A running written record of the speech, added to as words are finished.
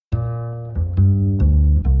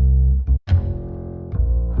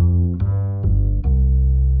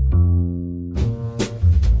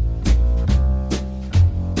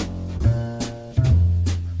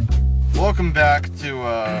back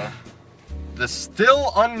to the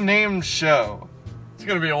still unnamed show. It's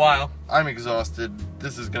gonna be a while. I'm exhausted.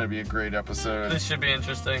 This is gonna be a great episode. This should be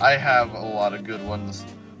interesting. I have a lot of good ones.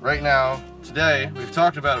 Right now, today, we've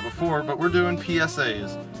talked about it before, but we're doing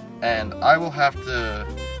PSAs. And I will have to...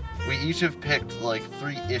 We each have picked, like,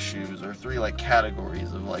 3 issues, or 3, like,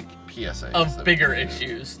 categories of, like, PSAs. Of bigger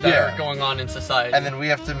issues that are going on in society. And then we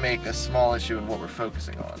have to make a small issue in what we're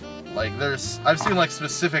focusing on. Like, I've seen, like,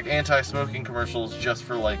 specific anti-smoking commercials just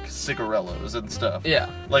for, like, cigarellos and stuff.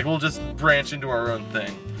 Yeah. Like, we'll just branch into our own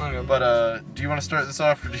thing. Okay. But, do you want to start this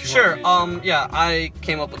off, or do you Sure, want me to... yeah, I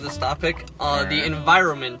came up with this topic. Alright. The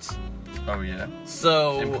environment. Oh, yeah.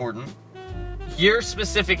 So... Important. Your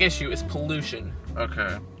specific issue is pollution.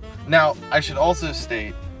 Okay. Now, I should also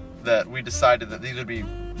state that we decided that these would be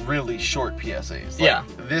really short PSAs. Like,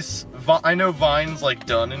 yeah. I know Vine's, like,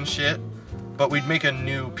 done and shit, but we'd make a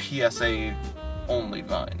new PSA-only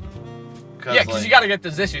Vine. Yeah, because you gotta get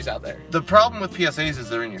those issues out there. The problem with PSAs is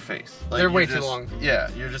they're in your face. Like, they're way too long. Yeah,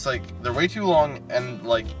 you're just like, they're way too long, and,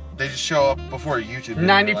 like, they just show up before a YouTube video.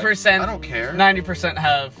 90%. Like, I don't care. 90%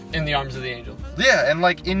 have In the Arms of the Angel. Yeah, and,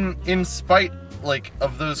 like, in spite, like,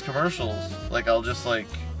 of those commercials, like,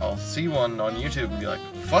 I'll see one on YouTube and be like,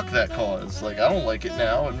 fuck that cause. Like, I don't like it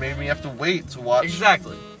now. It made me have to wait to watch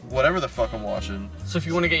exactly whatever the fuck I'm watching. So if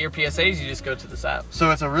you want to get your PSAs, you just go to this app. So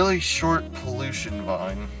it's a really short pollution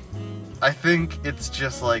Vine. I think it's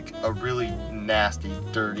just like a really nasty,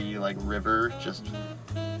 dirty, like, river just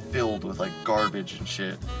filled with, like, garbage and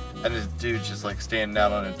shit. And this dude's just, like, standing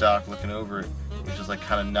out on a dock looking over it. He's just, like,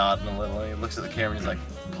 kind of nodding a little. And he looks at the camera and he's like,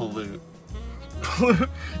 pollute. Pollute?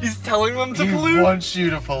 He's telling them to he pollute? He wants you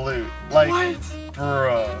to pollute. Like, what?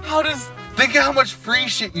 Bruh. How does... Think of how much free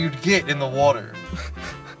shit you'd get in the water.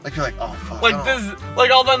 Like, you're like, oh, fuck. Like this, like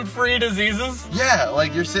all them free diseases? Yeah,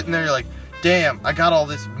 like, you're sitting there, you're like, damn, I got all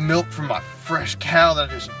this milk from my fresh cow that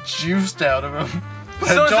I just juiced out of him. But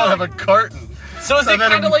so I don't have a carton. So is it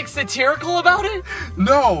kind of, like, satirical about it?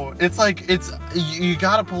 No, it's like, you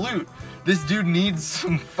gotta pollute. This dude needs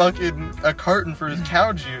some a carton for his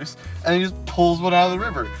cow juice, and he just pulls one out of the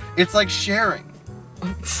river. It's like sharing.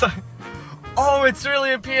 Oh, it's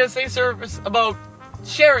really a PSA service about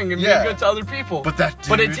sharing and being good to other people. But that dude...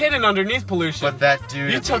 But it's hidden underneath pollution. But that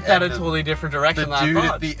dude... You took that a totally different direction than I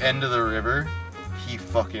thought. The dude at the end of the river, he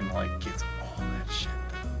fucking, like, gets all that shit,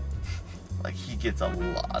 though. Like, he gets a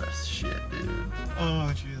lot of shit, dude.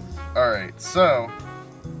 Oh, Jesus. Alright, so...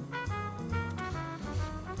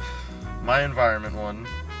 My environment one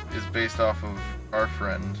is based off of our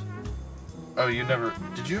friend. Oh, did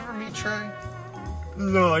you ever meet Trey?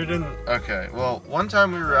 No, I didn't. Okay, well, one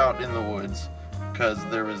time we were out in the woods, because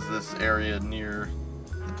there was this area near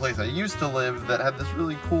the place I used to live that had this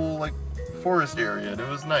really cool, like, forest area, and it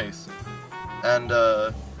was nice. And,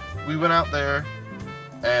 we went out there,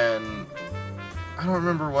 and I don't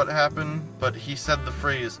remember what happened, but he said the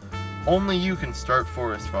phrase, only you can start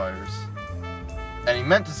forest fires. And he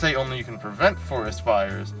meant to say only you can prevent forest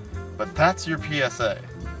fires, but that's your PSA.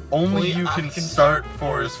 Only you can start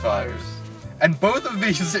forest fires. And both of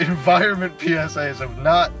these environment PSAs have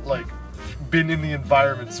not, like, been in the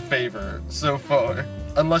environment's favor so far.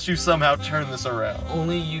 Unless you somehow turn this around.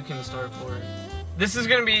 Only you can start for it. This is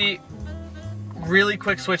gonna be really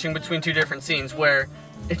quick switching between 2 different scenes where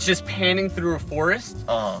it's just panning through a forest,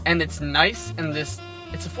 and it's nice, and it's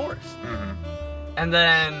a forest. Mm-hmm. And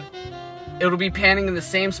then it'll be panning in the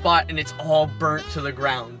same spot, and it's all burnt to the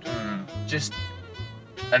ground. Just...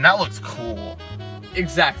 And that looks cool.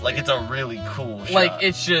 Exactly. Like, it's a really cool shot. Like,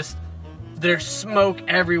 it's just... There's smoke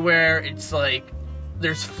everywhere. It's like...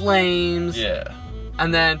 There's flames. Yeah.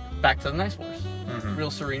 And then, back to the nice forest. Mm-hmm. Real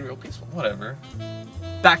serene, real peaceful. Whatever.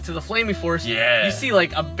 Back to the flamey forest. Yeah. You see,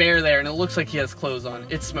 like, a bear there, and it looks like he has clothes on.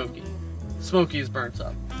 It's Smokey. Smokey is burnt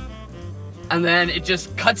up. And then it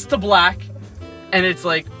just cuts to black, and it's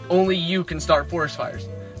like, only you can start forest fires.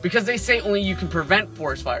 Because they say only you can prevent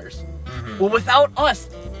forest fires. Mm-hmm. Well, without us,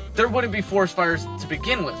 there wouldn't be forest fires to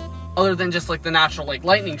begin with. Other than just, like, the natural, like,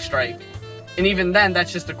 lightning strike. And even then,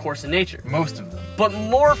 that's just a course in nature. Most of them. But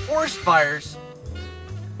more forest fires,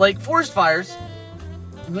 like, forest fires,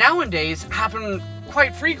 nowadays happen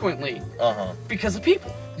quite frequently. Because of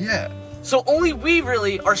people. Yeah. So only we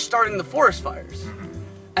really are starting the forest fires.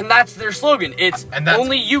 And that's their slogan. It's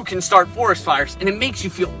only you can start forest fires, and it makes you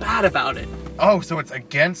feel bad about it. Oh, so it's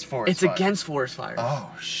against forest fires. It's against forest fires.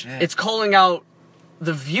 Oh, shit. It's calling out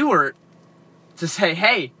the viewer to say,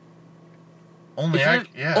 hey,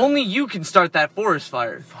 only you can start that forest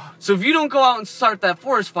fire. Fuck. So if you don't go out and start that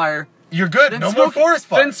forest fire, you're good. No more forest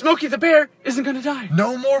fires. Then Smokey the Bear isn't gonna die.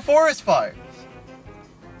 No more forest fires.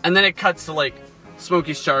 And then it cuts to, like,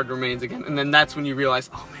 Smokey's charred remains again, and then that's when you realize,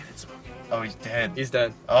 oh man, it's Smokey. Oh, he's dead. He's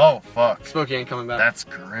dead. Oh, fuck. Smokey ain't coming back. That's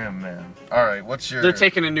grim, man. Alright, what's your... They're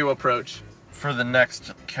taking a new approach. For the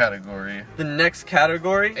next category. The next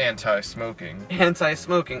category? Anti-smoking.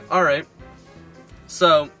 Anti-smoking. Alright.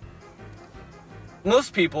 So,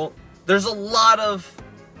 most people, there's a lot of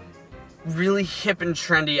really hip and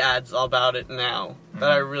trendy ads about it now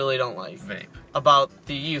that I really don't like. Vape. About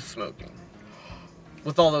the youth smoking.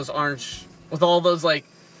 With all those orange, with all those like,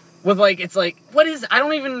 with like, it's like, what is, I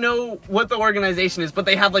don't even know what the organization is, but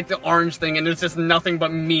they have like the orange thing and there's just nothing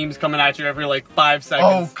but memes coming at you every like 5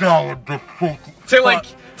 seconds. Oh god, the fuck.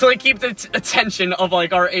 To keep the attention of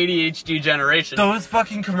like our ADHD generation. Those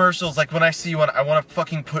fucking commercials, like when I see one, I want to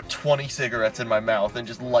fucking put 20 cigarettes in my mouth and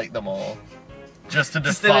just light them all. Just to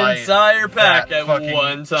defy an entire pack that at fucking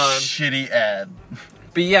one time. Shitty ad.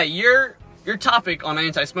 But yeah, your topic on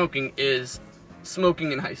anti-smoking is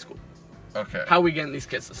smoking in high school. Okay. How are we getting these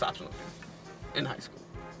kids to stop smoking in high school?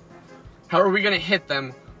 How are we gonna hit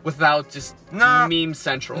them without just meme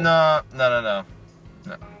central? No.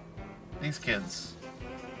 These kids.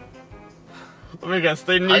 Let me guess,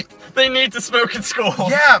 they need to smoke in school.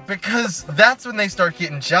 Yeah, because that's when they start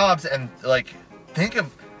getting jobs and like, think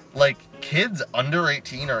of like kids under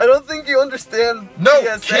 18 are... I don't think you understand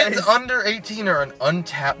PSAs. Kids under 18 are an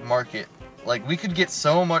untapped market. Like, we could get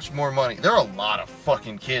so much more money. There are a lot of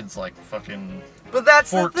fucking kids, like, fucking but that's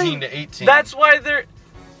 14 to 18. That's why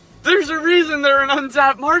there's a reason they're an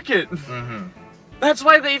untapped market. Mm-hmm. That's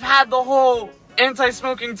why they've had the whole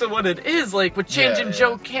anti-smoking to what it is, like, with changing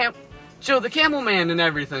Joe the Camel Man and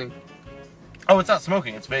everything. Oh, it's not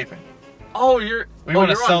smoking, it's vaping. Oh, we want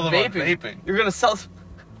to sell them on vaping. You're gonna sell...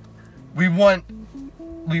 We want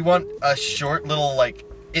a short little, like,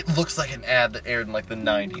 it looks like an ad that aired in, like, the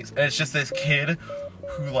 90s. And it's just this kid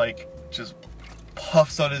who, like, just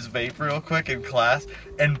puffs on his vape real quick in class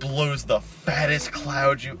and blows the fattest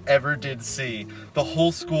cloud you ever did see. The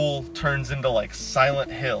whole school turns into, like,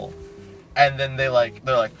 Silent Hill. And then they're like,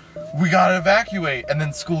 we gotta evacuate. And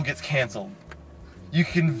then school gets canceled. You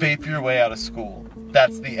can vape your way out of school.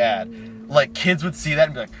 That's the ad. Like, kids would see that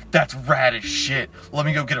and be like, that's rad as shit. Let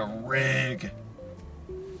me go get a rig.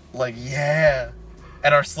 Like, yeah.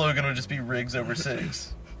 And our slogan would just be rigs over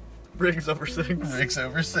cigs. Rigs over cigs. Rigs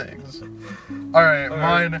over cigs. Alright,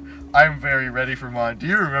 mine, I'm very ready for mine. Do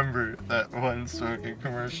you remember that one smoking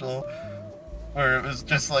commercial? Where it was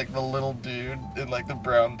just like the little dude in like the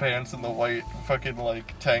brown pants and the white fucking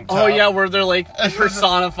like tank top. Oh yeah, where they're like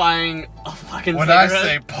personifying a fucking When cigarette. I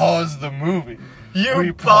say pause the movie.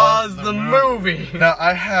 You pause the movie. Now,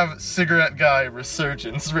 I have Cigarette Guy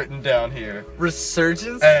Resurgence written down here.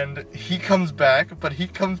 Resurgence? And he comes back, but he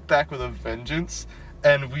comes back with a vengeance.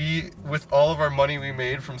 And we, with all of our money we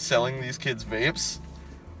made from selling these kids vapes,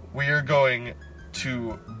 we are going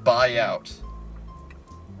to buy out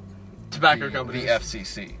tobacco companies. The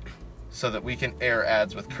FCC. So that we can air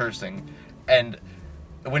ads with cursing. And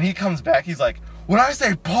when he comes back, he's like, when I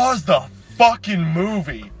say pause the fucking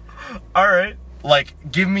movie. Alright. Like,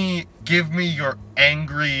 give me your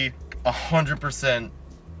angry, 100%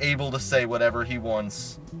 able to say whatever he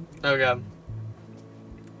wants. Okay.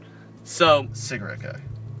 So, Cigarette Guy.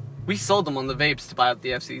 We sold them on the vapes to buy out the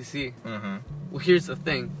FCC. Mm-hmm. Well, here's the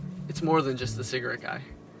thing. It's more than just the cigarette guy.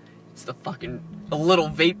 It's a little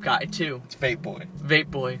vape guy, too. It's Vape Boy. Vape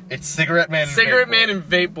Boy. It's Cigarette Man and Cigarette Vape Man Boy. and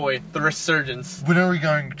Vape Boy. The resurgence. When are we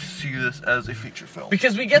going to see this as a feature film?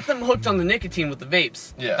 Because we get them hooked on the nicotine with the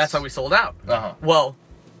vapes. Yes. That's how we sold out. Uh-huh. Well,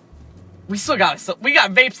 we got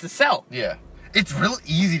vapes to sell. Yeah. It's real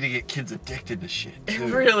easy to get kids addicted to shit, too.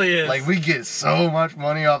 It really is. Like, we get so much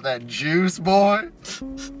money off that juice, boy.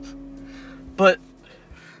 But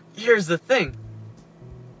here's the thing.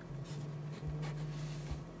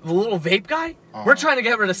 The little vape guy, we're trying to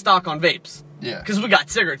get rid of stock on vapes. Yeah. Because we got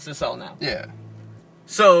cigarettes to sell now. Yeah.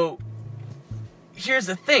 So, here's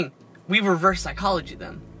the thing. We reverse psychology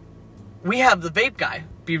them. We have the vape guy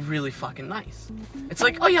be really fucking nice. It's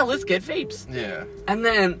like, oh yeah, let's get vapes. Yeah. And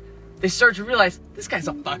then they start to realize, this guy's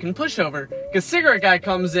a fucking pushover. Because cigarette guy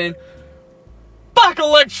comes in, fuck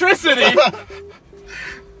electricity!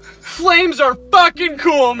 Flames are fucking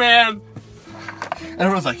cool, man! And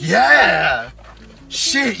everyone's like, yeah!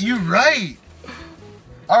 Shit, you right!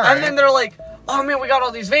 Alright. And then they're like, oh man, we got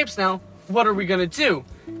all these vapes now. What are we gonna do?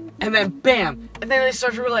 And then bam. And then they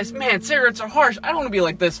start to realize, man, cigarettes are harsh. I don't want to be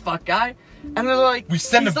like this fuck guy. And they're like, we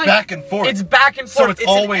send he's them like, back and forth. It's back and forth. So it's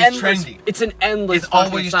always trendy. It's an endless. It's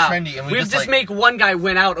always style. trendy, and we just like, make one guy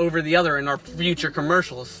win out over the other in our future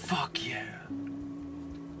commercials. Fuck yeah.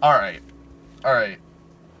 Alright.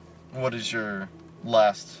 But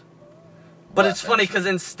it's funny because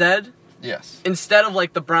instead Yes. instead of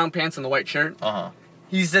like the brown pants and the white shirt,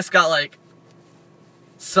 he's just got like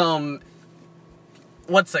some,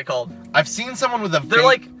 what's that called? I've seen someone with a They're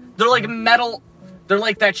like metal. They're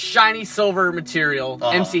like that shiny silver material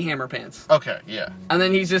MC Hammer pants. Okay, yeah. And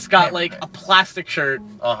then he's just got Hammer like pants. a plastic shirt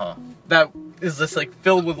that is just like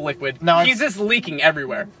filled with liquid. Now he's just leaking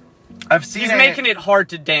everywhere. I've seen He's making it hard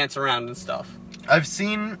to dance around and stuff. I've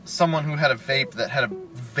seen someone who had a vape that had a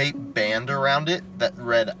vape band around it that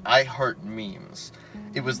read "I heart memes."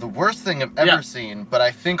 It was the worst thing I've ever seen, but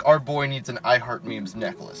I think our boy needs an "I heart memes"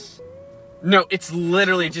 necklace. No, it's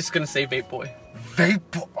literally just gonna say Vape Boy.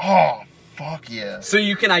 Vape. Oh, fuck yeah. So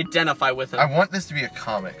you can identify with him. I want this to be a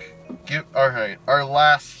comic. Alright, our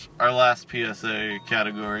last PSA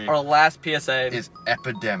category. Our last PSA is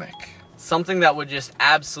epidemic. Something that would just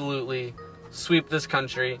absolutely sweep this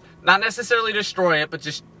country. Not necessarily destroy it, but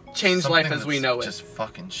just change Something life as we know it. Just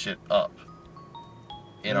fucking shit up.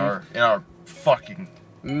 In our fucking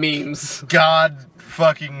memes. God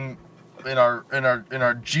fucking in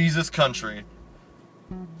our Jesus country.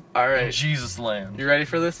 Alright. In Jesus land. You ready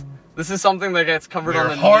for this? This is something that gets covered on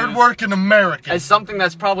the news. Hard-working Americans. As something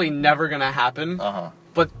that's probably never gonna happen.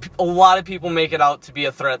 But a lot of people make it out to be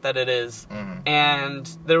a threat that it is. And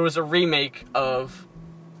there was a remake of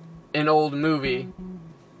an old movie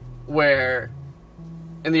where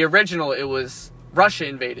in the original it was Russia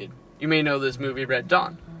invaded. You may know this movie, Red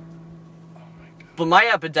Dawn. Oh my God. But my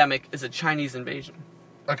epidemic is a Chinese invasion.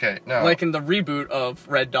 Okay, no. Like in the reboot of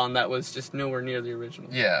Red Dawn that was just nowhere near the original.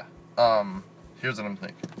 Yeah. Here's what I'm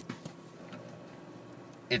thinking.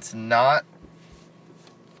 It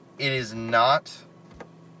is not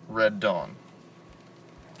Red Dawn.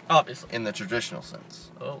 Obviously. In the traditional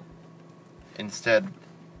sense. Oh. Instead,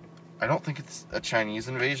 I don't think it's a Chinese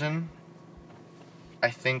invasion. I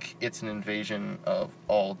think it's an invasion of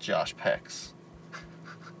all Josh Pecks.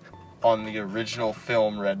 On the original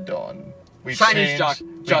film Red Dawn. We Josh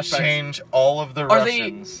Pecks. change all of the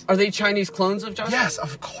Russians. Are they Chinese clones of Josh Pecks? Yes,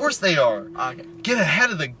 of course they are. Okay. Get ahead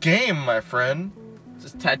of the game, my friend.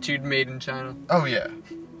 Just tattooed made in China. Oh, yeah.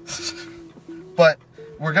 But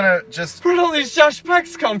we're gonna just... Where'd all these Josh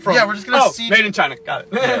Pecks come from? Yeah, we're just gonna made in China. Got it.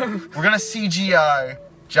 Yeah. We're gonna CGI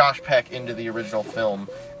Josh Peck into the original film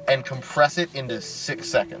and compress it into 6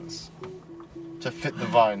 seconds to fit the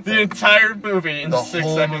Vine thing. The entire movie in 6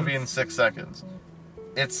 seconds. The whole movie in 6 seconds.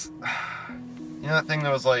 It's... You know that thing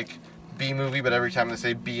that was like B-movie, but every time they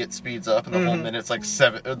say B, it speeds up, and the whole minute's like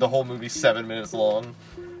the whole movie's 7 minutes long?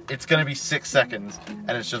 It's gonna be 6 seconds, and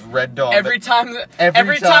it's just Red Dawn. Every time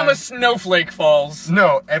a snowflake falls.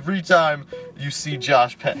 No, every time you see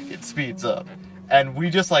Josh Peck, it speeds up. And we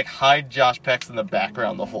just like hide Josh Pecks in the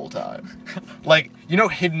background the whole time. Like, you know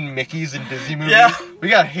hidden Mickeys in Disney movies? Yeah. We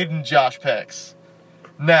got hidden Josh Pecks.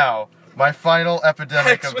 Now, my final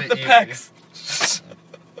epidemic of the evening. Pecks.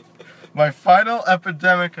 My final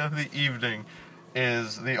epidemic of the evening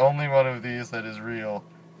is the only one of these that is real.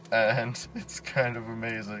 And it's kind of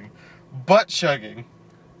amazing. Butt chugging.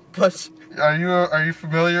 But Are you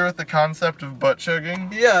familiar with the concept of butt chugging?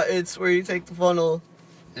 yeah, it's where you take the funnel,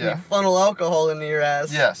 Yeah. you funnel alcohol into your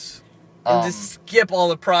ass. Yes. And just skip all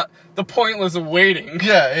the pointless waiting.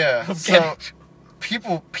 Yeah. So getting-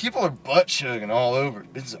 people are butt chugging all over.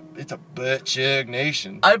 It's a butt chug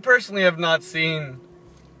nation. I personally have not seen.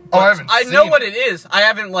 I know what it is. I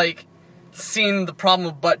haven't like seen the problem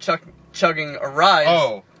of butt chugging arise.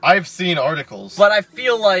 Oh, I've seen articles. But I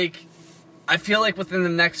feel like within the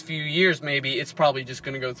next few years, maybe it's probably just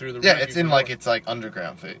gonna go through the roof. Yeah, it's in its like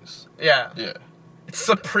underground phase. Yeah. Yeah. It's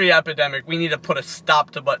a pre-epidemic. We need to put a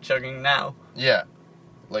stop to butt chugging now. Yeah.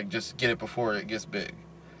 Like, just get it before it gets big.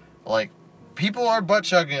 Like, people are butt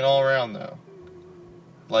chugging all around, though.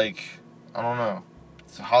 Like, I don't know.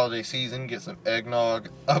 It's a holiday season, get some eggnog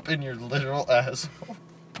up in your literal asshole.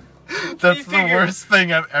 That's the worst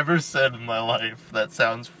thing I've ever said in my life. That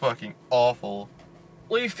sounds fucking awful.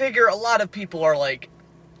 Well, you figure a lot of people are, like,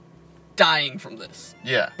 dying from this.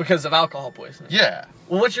 Yeah. Because of alcohol poisoning. Yeah.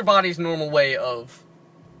 Well, what's your body's normal way of...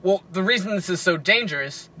 Well, the reason this is so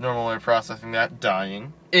dangerous... Normal way of processing that,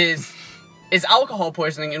 dying. Is alcohol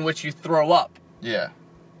poisoning in which you throw up. Yeah.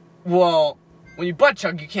 Well, when you butt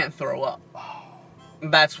chug, you can't throw up.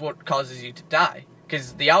 And that's what causes you to die.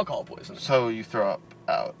 Because the alcohol poisoning. So you throw up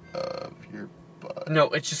out of your butt. No,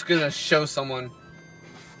 it's just gonna show someone...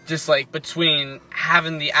 Just, like, between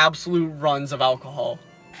having the absolute runs of alcohol...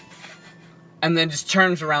 And then just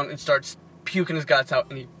turns around and starts puking his guts out,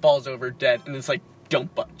 and he falls over dead. And it's like,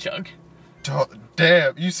 don't butt chug.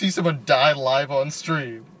 Damn, you see someone die live on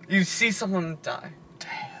stream. You see someone die.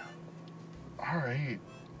 Damn. Alright.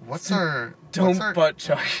 What's our butt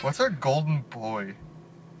chug. What's our golden boy?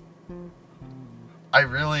 I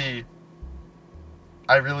really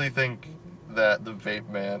think that the vape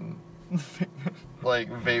man, like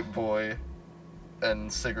Vape Boy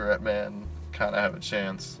and Cigarette Man, kind of have a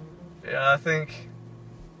chance. Yeah, I think.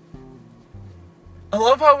 I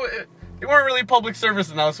love how they weren't really public service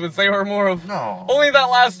announcements. They were more of. No. Only that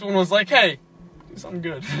last one was like, hey, do something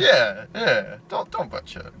good. Yeah. Don't butt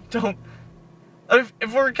chug. Don't.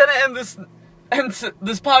 If we're gonna end this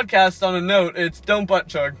podcast on a note, it's don't butt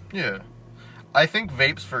chug. Yeah. I think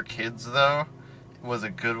vapes for kids, though, was a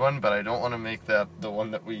good one, but I don't want to make that the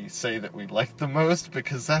one that we say that we like the most,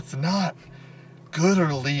 because that's not good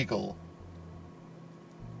or legal.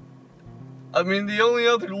 I mean, the only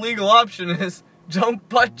other legal option is don't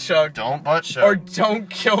butt chug. Don't butt chug. Or don't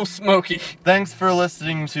kill Smokey. Thanks for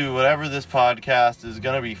listening to whatever this podcast is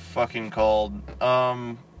gonna be fucking called.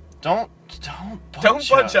 Don't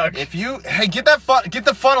butt chug. If you, hey, get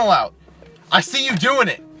the funnel out. I see you doing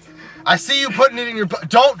it. I see you putting it in your butt.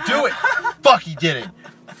 Don't do it. Fuck, he did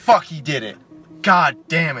it. God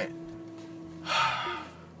damn it.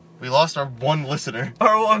 We lost our one listener.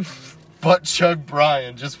 Our one. Butt chug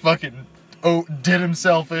Brian just fucking did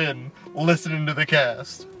himself in listening to the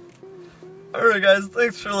cast. Alright guys,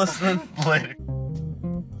 thanks for listening. Later.